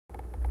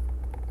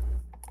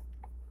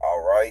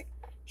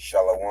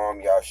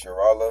Shalom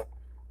Yasharala.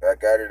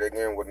 Back at it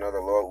again with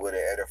another Lord with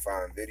an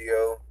edifying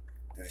video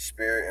through the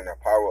spirit and the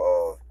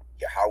power of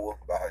Yahweh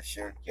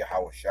Bahashim,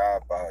 Yahweh Shah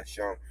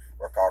Bahashim,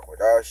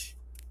 Rakakwadash.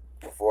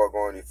 Before I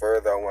go any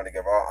further, I want to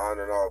give all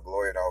honor and all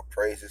glory and all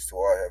praises to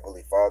our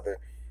Heavenly Father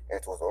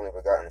and to His only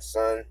begotten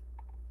Son,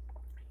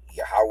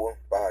 Yahweh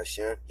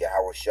Bahashim,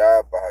 Yahweh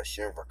Shah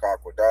Bahashim,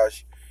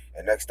 Rakakwadash.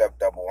 And next up,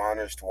 double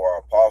honors to our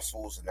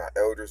apostles and our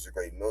elders, the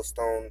great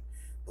millstone,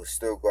 who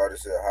still guard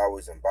us to the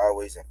highways and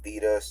byways and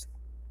feed us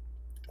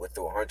with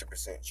the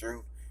 100%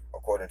 truth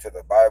according to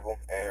the Bible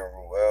and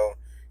Ruel.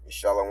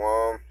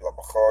 Shalom,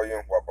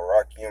 Labacharium,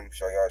 Wabarakium,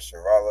 Shayar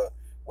Sharala,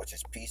 which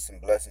is peace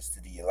and blessings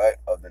to the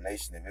elect of the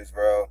nation of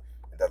Israel,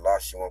 and the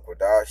Lashuan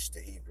Kodash,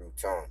 the Hebrew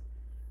tongue.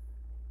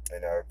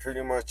 And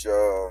pretty much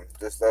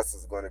this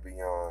lesson is going to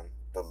be on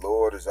the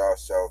Lord is our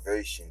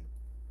salvation.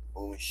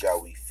 Whom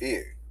shall we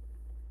fear?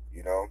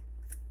 You know?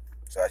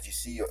 So as you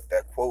see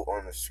that quote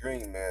on the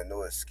screen, man,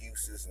 no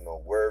excuses, no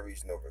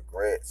worries, no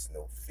regrets,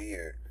 no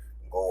fear.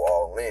 Go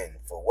all in.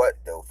 For what,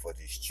 though? For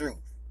this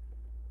truth.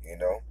 You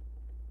know?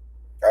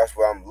 That's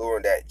why I'm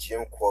luring that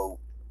Jim quote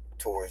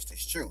towards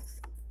this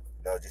truth.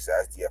 You know, just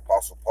as the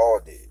Apostle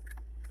Paul did.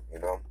 You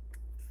know?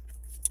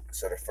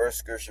 So the first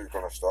scripture we're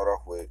going to start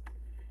off with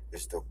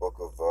is the book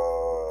of,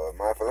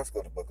 let's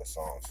go to the book of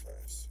Psalms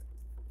first.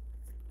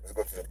 Let's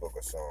go to the book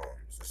of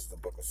Psalms. This is the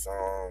book of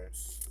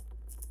Psalms.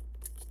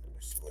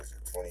 What is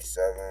it,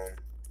 27?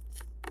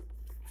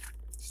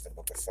 This is the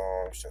book of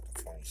Psalms,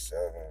 chapter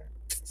 27.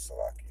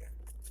 Salakia.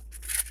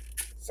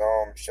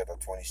 Psalm chapter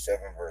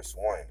 27, verse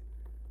 1.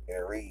 And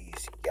it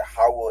reads,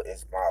 Yahweh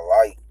is my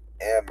light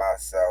and my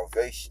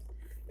salvation.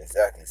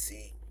 Exactly.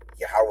 See,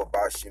 Yahweh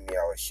Bashim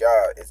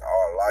Yahushua is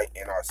our light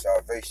and our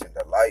salvation.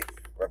 The light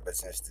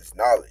represents this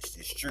knowledge,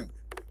 this truth.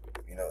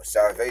 You know,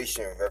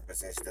 salvation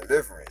represents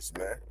deliverance,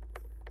 man.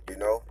 You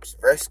know, it's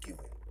rescuing.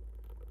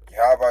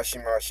 Yahweh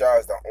Bashim Yahushua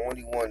is the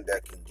only one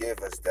that can give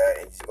us that,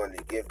 and he's going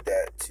to give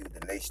that to the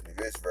nation of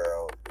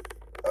Israel.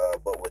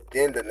 But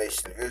within the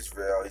nation of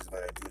Israel, he's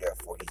going to do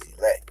that for his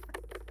elect.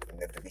 And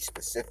to be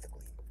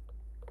specifically.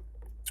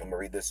 I'm going to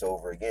read this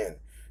over again.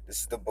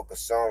 This is the book of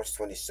Psalms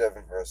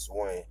 27, verse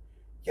 1.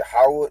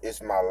 Yahweh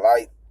is my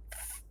light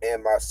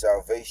and my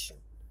salvation.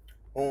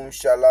 Whom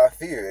shall I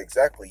fear?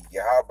 Exactly.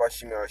 Yahweh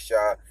Bashim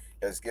Shah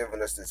has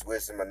given us this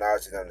wisdom and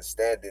knowledge and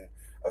understanding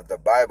of the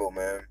Bible,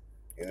 man.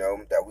 You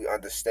know, that we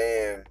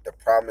understand the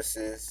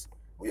promises.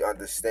 We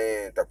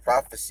understand the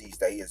prophecies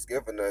that he has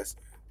given us.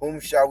 Whom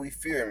shall we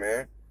fear,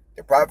 man?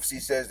 The prophecy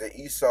says that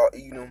Esau,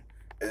 Edom,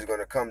 is going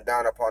to come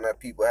down upon that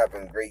people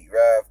having great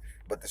wrath.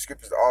 But the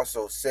scriptures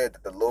also said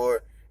that the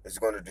Lord is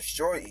going to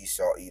destroy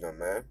Esau, Edom,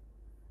 man.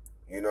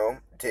 You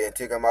know, and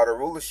take them out of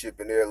rulership,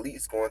 and their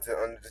elites going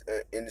to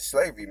into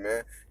slavery,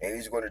 man. And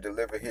he's going to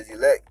deliver his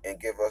elect and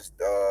give us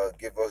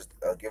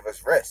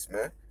rest,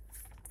 man.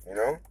 You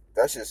know,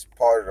 that's just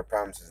part of the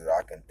promises that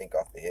I can think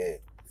off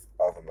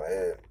of my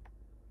head.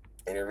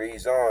 And it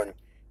reads on,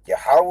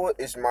 Yahweh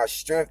is my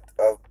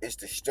is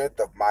the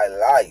strength of my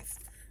life.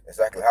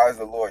 Exactly. How does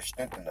the Lord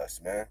strengthen us,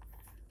 man?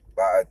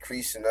 By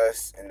increasing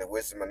us in the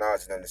wisdom and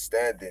knowledge and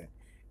understanding,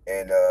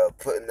 and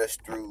putting us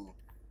through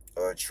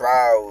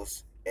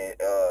trials, and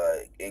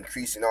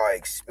increasing our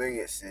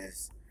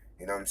experiences,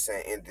 you know what I'm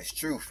saying, in this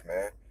truth,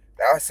 man.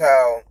 That's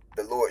how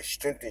the Lord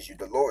strengthens you.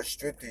 The Lord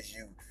strengthens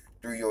you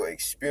through your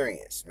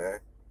experience, man.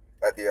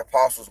 Like the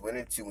apostles went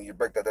into, when you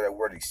break down that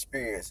word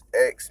experience,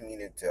 X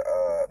meaning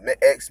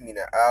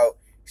out,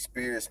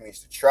 experience means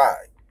to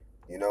try.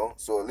 You know,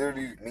 so it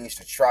literally means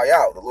to try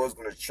out. The Lord's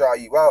going to try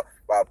you out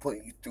by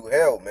putting you through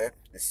hell, man,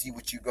 to see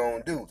what you're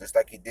going to do. Just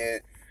like he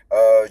did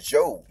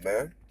Job,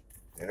 man.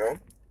 You know?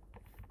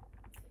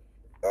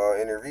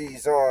 And it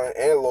reads on,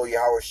 and Lord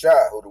Yahweh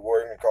Shah, who the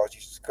word even calls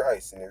Jesus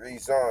Christ. And it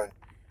reads on,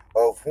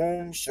 of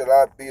whom shall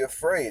I be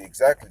afraid?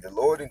 Exactly. The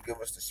Lord didn't give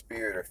us the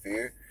spirit of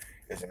fear.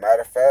 As a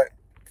matter of fact,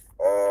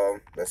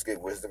 let's get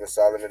Wisdom of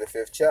Solomon, the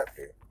 5th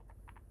chapter.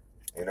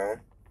 You know?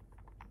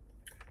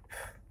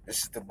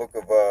 This is the book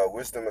of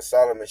Wisdom of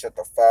Solomon,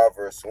 chapter 5,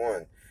 verse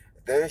 1.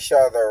 Then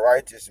shall the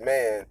righteous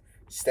man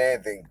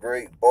stand in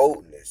great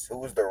boldness.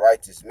 Who is the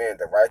righteous man?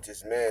 The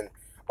righteous men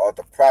are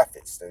the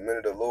prophets, the men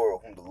of the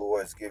Lord, whom the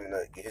Lord has given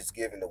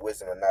the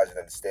wisdom and knowledge and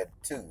understanding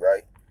to,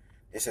 right?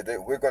 He said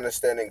that we're going to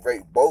stand in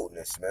great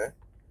boldness, man.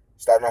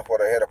 Starting off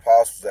with the head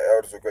apostles, the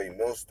elders of great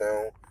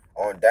millstone,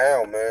 on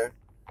down, man.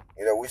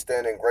 You know, we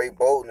stand in great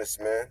boldness,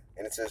 man.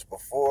 And it says,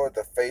 before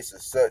the face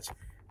of such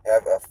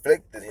have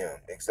afflicted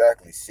him.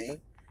 Exactly, see?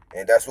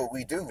 And that's what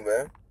we do,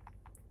 man.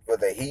 For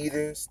the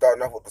heathens,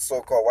 starting off with the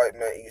so-called white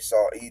man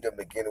Esau, Edom,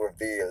 beginning with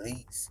their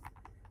elites,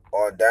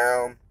 on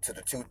down to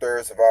the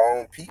 2/3 of our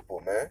own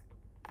people, man.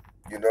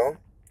 You know,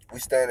 we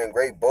stand in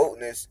great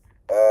boldness,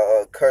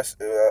 cursing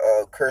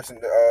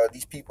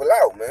these people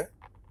out, man.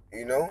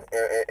 You know,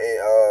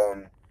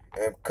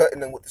 and cutting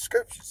them with the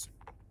scriptures.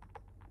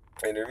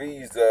 And it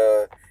reads,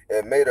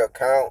 and made no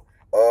account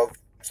of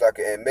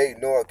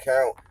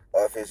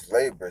his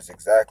labors.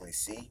 Exactly,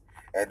 see?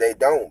 And they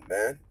don't,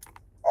 man.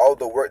 All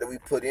the work that we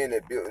put in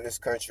and building this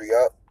country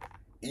up,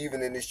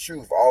 even in this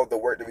truth, all the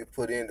work that we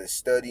put into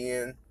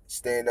studying,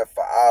 staying up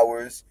for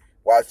hours,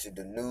 watching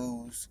the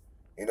news,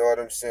 you know what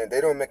I'm saying?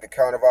 They don't make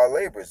account of our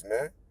labors,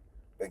 man.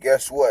 But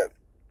guess what?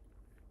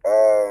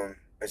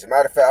 As a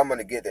matter of fact, I'm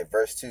gonna get that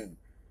verse 2.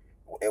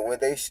 And when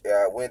they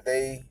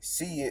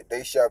see it,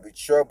 they shall be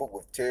troubled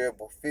with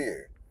terrible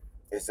fear.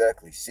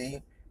 Exactly.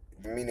 See,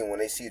 meaning when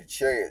they see the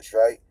chariots,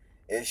 right?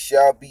 It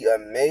shall be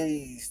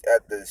amazed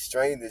at the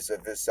strangeness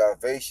of his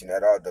salvation,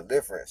 at our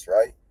deliverance,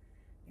 right?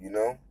 You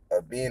know,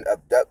 of being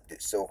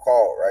abducted, so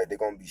called, right? They're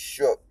gonna be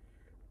shook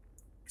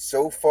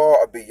so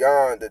far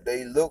beyond that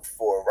they look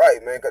for,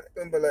 right, man? Because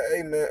they're gonna be like,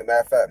 hey, man. Matter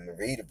of fact, I'm gonna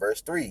read it,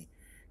 verse 3.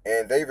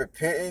 And they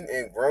repenting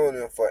and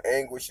groaning for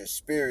anguish of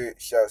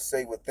spirit shall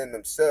say within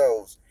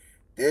themselves,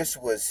 this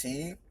was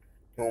he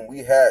whom we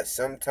had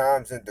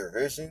sometimes in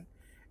derision,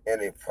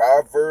 and a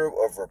proverb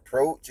of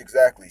reproach.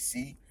 Exactly.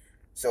 See,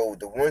 so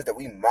the ones that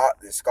we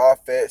mocked and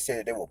scoffed at, saying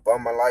that they were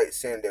bumalites,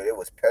 saying that it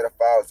was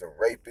pedophiles and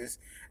rapists,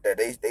 that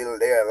they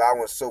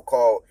allowing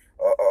so-called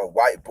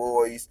white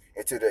boys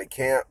into their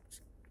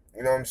camps.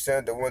 You know what I'm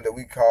saying? The one that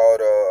we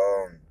called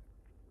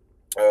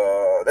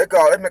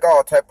they make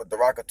all type of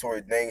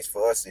derogatory names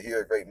for us to hear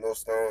at Great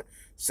Millstone,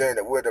 saying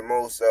that we're the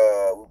most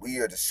we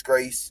are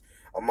disgrace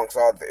amongst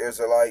all the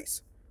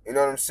Israelites. You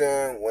know what I'm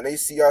saying? When they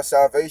see our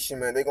salvation,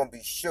 man, they're gonna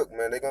be shook,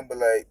 man. They're gonna be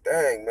like,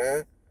 dang,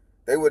 man.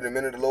 They were the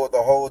men of the Lord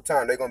the whole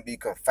time. They're gonna be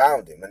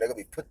confounded, man. They're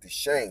gonna be put to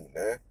shame,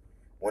 man.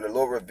 When the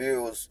Lord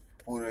reveals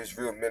who this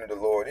real men of the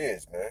Lord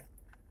is, man.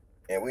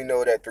 And we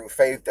know that through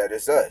faith that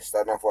it's us.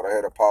 Starting off with our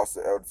head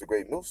apostle, Elder the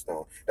Great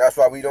Millstone. That's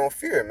why we don't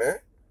fear, man.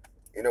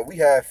 You know, we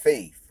have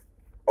faith.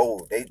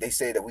 Oh, they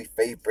say that we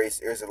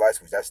faith-based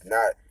Israelites, which that's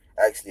not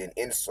actually an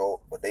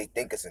insult, but they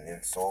think it's an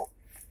insult.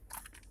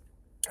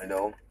 You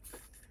know.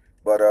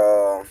 But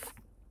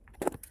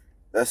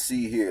let's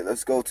see here.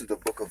 Let's go to the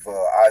book of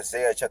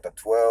Isaiah chapter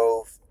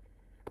 12.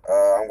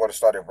 I'm going to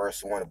start at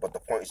verse 1, but the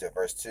point is at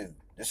verse 2.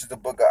 This is the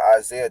book of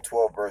Isaiah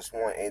 12, verse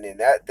 1. And in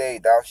that day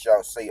thou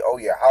shalt say, O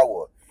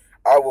Yahweh,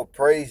 I will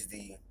praise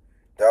thee,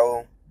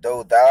 though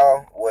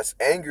thou wast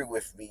angry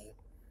with me.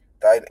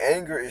 Thine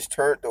anger is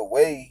turned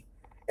away,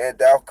 and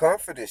thou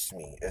comfortest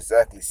me.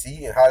 Exactly.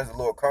 See, and how does the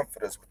Lord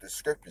comfort us with the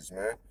scriptures,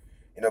 man?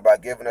 You know, by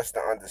giving us the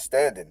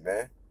understanding,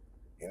 man.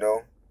 You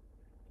know,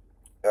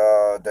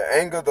 the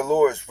anger of the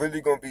Lord is really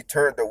going to be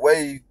turned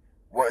away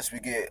once we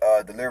get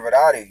delivered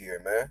out of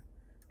here, man.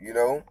 You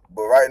know,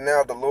 but right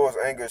now the Lord's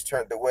anger is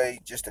turned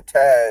away just a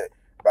tad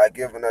by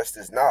giving us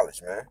this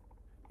knowledge, man.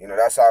 You know,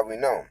 that's how we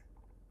know.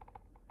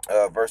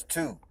 Verse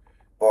 2.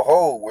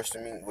 Behold, which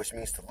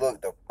means to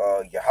look, the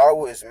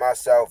Yahweh is my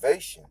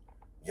salvation.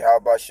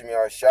 Yahweh Shem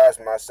Yahushua is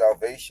my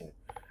salvation.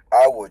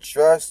 I will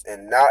trust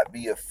and not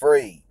be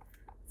afraid.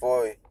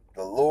 For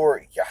the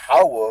Lord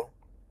Yahweh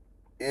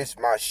is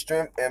my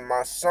strength and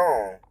my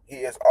song.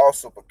 He has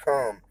also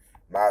become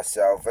my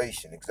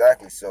salvation.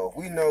 Exactly. So if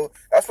we know,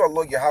 that's what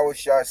Lord Yahweh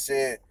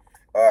said,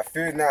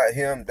 fear not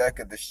him that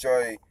can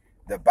destroy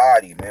the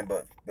body, man,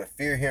 but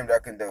fear him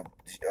that can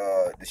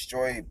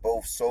destroy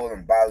both soul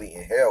and body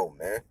in hell,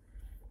 man.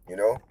 You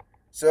know?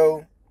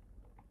 So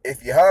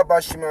if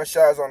Yahweh Shema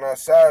Shah is on our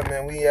side,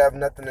 man, we have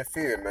nothing to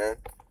fear, man.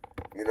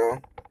 You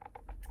know?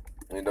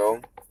 You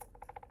know?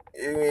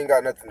 We ain't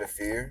got nothing to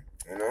fear,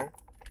 you know?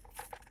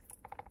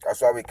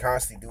 That's why we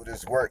constantly do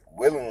this work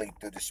willingly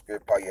through the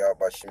Spirit by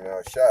Yahweh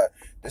Shema Shah.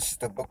 This is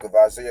the book of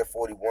Isaiah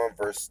 41,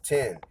 verse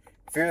 10.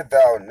 Fear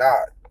thou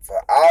not,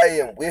 for I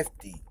am with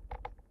thee.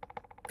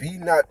 Be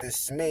not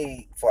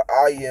dismayed, for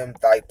I am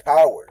thy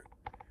power.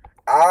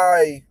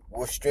 I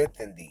will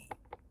strengthen thee.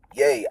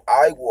 Yea,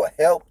 I will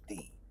help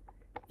thee.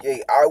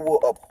 Yea, I will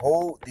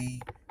uphold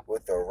thee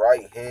with the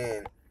right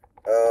hand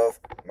of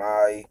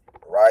my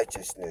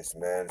righteousness,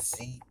 man.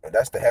 See, and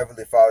that's the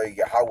Heavenly Father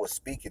Yahweh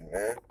speaking,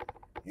 man.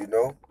 You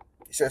know,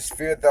 he says,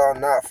 fear thou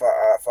not, for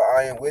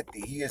I am with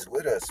thee. He is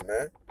with us,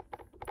 man.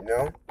 You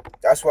know,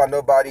 that's why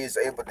nobody is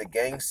able to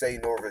gainsay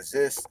nor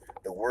resist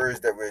the words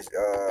that we're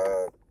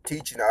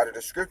teaching out of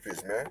the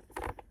scriptures, man.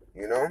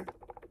 You know,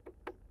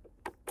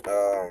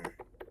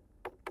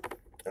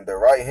 and the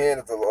right hand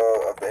of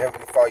the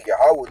Heavenly Father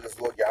Yahweh is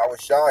Lord Yahweh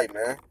Shai,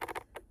 man.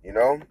 You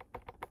know,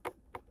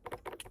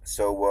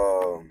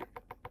 so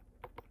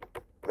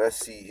let's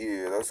see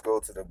here. Let's go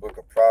to the book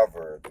of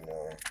Proverbs. You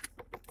know,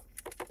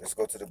 let's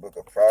go to the book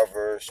of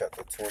Proverbs,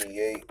 chapter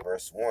 28,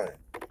 verse 1.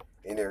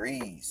 And it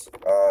reads,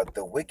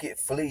 the wicked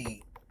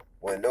flee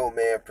when no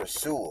man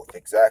pursueth.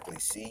 Exactly,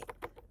 see?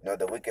 You know,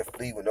 the wicked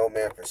flee when no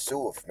man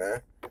pursueth,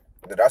 man.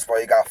 You know, that's why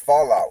you got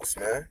fallouts,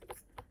 man.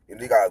 You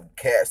know, you got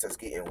cats that's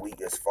getting weak,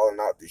 that's falling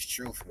out this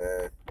truth,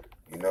 man.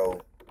 You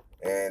know,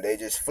 and they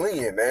just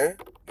fleeing, man.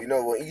 You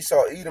know, when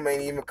Esau, Edom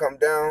ain't even come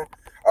down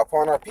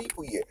upon our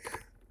people yet.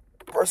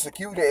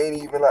 Persecuted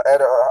ain't even like at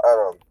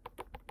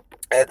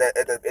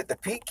the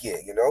peak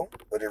yet, you know.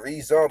 But it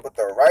reads on, but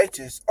the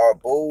righteous are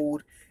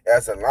bold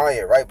as a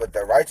lion, right? But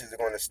the righteous are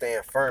going to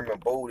stand firm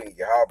and bold in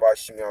Yahweh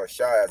Shem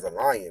Yahushua as a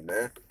lion,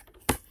 man.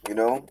 You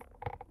know,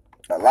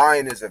 a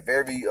lion is a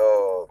very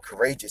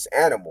courageous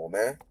animal,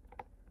 man.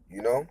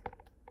 You know,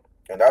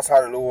 And that's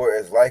how the Lord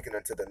is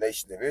likening to the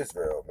nation of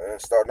Israel, man.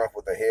 Starting off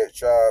with the head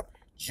tribe,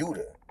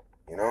 Judah,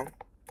 you know,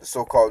 the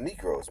so-called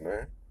Negroes,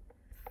 man.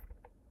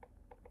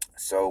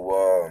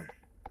 So,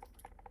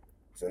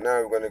 so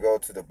now we're going to go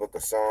to the book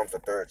of Psalms, the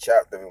 3rd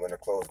chapter. We're going to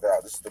close it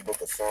out. This is the book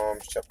of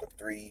Psalms, chapter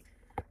 3,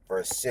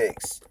 verse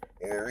 6.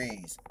 And it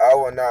reads, I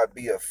will not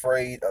be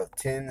afraid of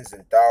tens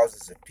and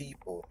thousands of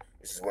people.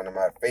 This is one of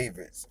my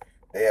favorites.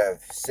 They have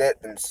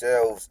set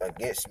themselves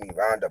against me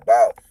round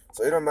about.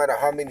 So it don't matter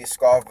how many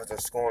scoffers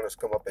and scorners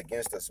come up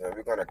against us, man.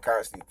 We're going to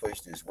constantly push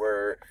this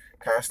word,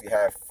 constantly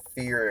have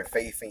fear and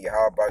faith in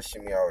Yahweh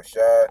Shem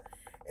Yahushua,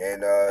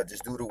 and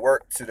just do the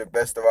work to the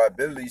best of our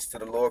abilities till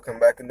the Lord come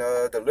back and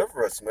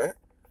deliver us, man.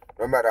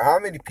 No matter how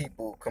many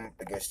people come up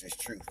against this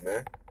truth,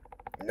 man.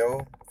 You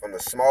know, from the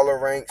smaller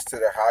ranks to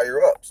the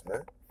higher ups,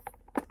 man.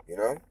 You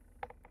know?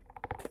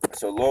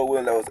 So Lord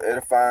willing, that was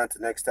edifying.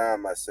 Till next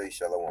time, I say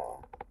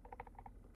shalom.